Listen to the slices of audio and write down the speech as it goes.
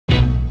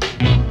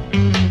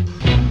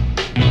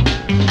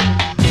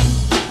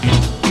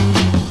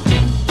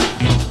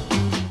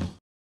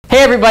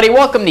Hey everybody,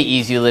 welcome to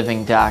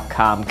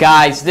eZeLiving.com.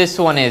 Guys, this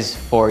one is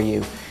for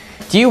you.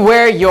 Do you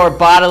wear your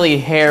bodily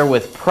hair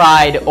with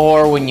pride,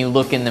 or when you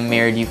look in the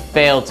mirror, do you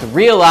fail to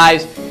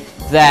realize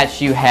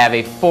that you have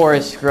a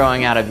forest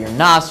growing out of your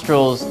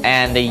nostrils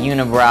and a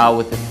unibrow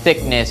with the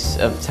thickness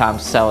of Tom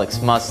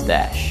Selleck's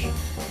mustache?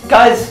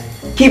 Guys,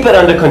 keep it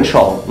under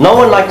control. No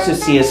one likes to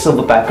see a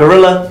silverback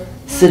gorilla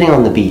sitting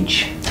on the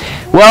beach.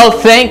 Well,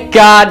 thank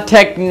God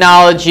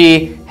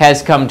technology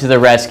has come to the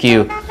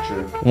rescue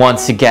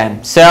once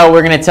again. So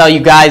we're going to tell you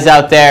guys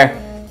out there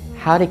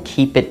how to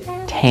keep it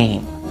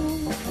tame.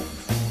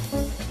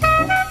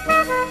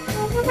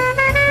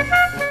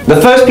 The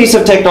first piece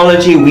of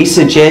technology we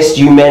suggest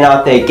you men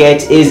out there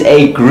get is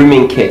a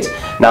grooming kit.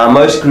 Now,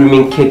 most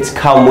grooming kits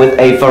come with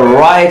a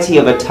variety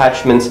of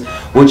attachments,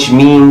 which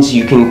means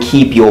you can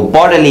keep your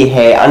bodily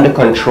hair under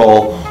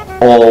control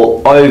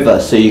all over.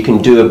 So you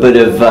can do a bit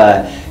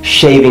of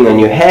shaving on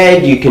your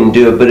head, you can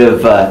do a bit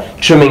of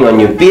trimming on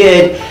your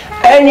beard,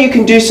 and you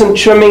can do some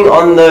trimming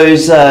on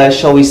those,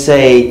 shall we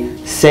say,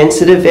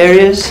 sensitive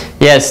areas?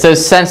 Yes,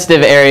 those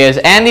sensitive areas.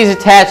 And these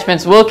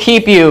attachments will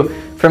keep you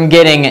from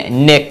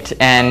getting nicked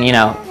and,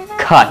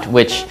 cut,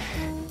 which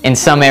in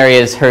some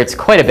areas hurts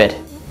quite a bit.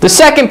 The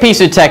second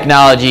piece of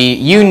technology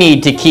you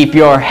need to keep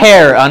your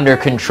hair under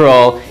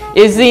control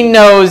is the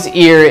nose,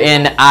 ear,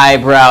 and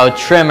eyebrow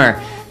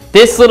trimmer.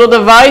 This little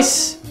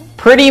device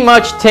pretty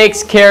much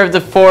takes care of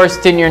the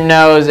forest in your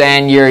nose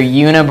and your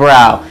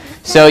unibrow,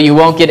 so you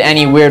won't get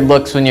any weird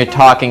looks when you're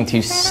talking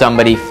to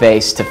somebody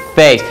face to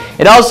face.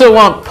 It also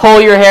won't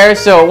pull your hair,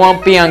 so it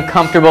won't be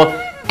uncomfortable,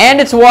 and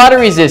it's water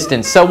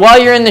resistant, so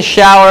while you're in the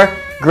shower,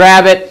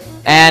 grab it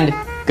and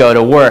go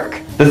to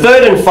work. The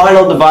third and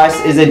final device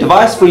is a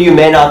device for you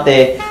men out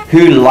there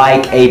who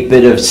like a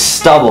bit of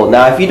stubble.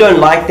 Now, if you don't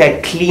like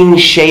that clean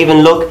shaven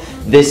look,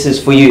 this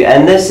is for you,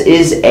 and this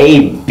is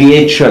a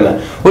beard trimmer,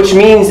 which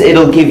means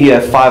it'll give you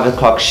a 5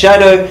 o'clock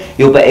shadow.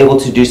 You'll be able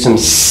to do some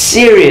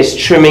serious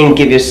trimming,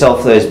 give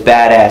yourself those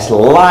badass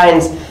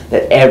lines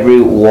that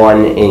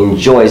everyone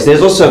enjoys.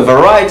 There's also a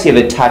variety of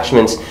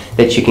attachments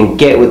that you can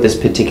get with this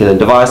particular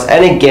device,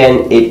 and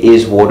again, it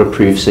is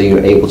waterproof, so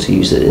you're able to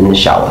use it in the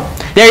shower.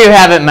 There you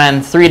have it,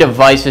 man. 3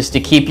 devices to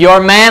keep your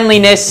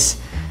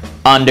manliness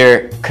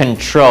under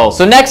control.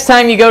 So next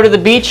time you go to the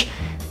beach,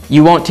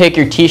 you won't take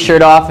your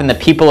t-shirt off and the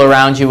people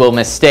around you will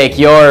mistake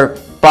your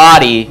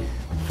body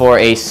for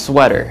a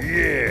sweater.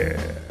 Yeah.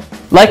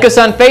 Like us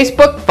on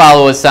Facebook,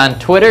 follow us on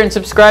Twitter, and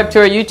subscribe to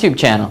our YouTube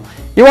channel.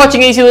 You're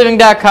watching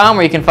eZeLiving.com,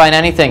 where you can find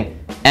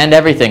anything and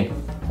everything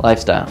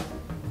lifestyle.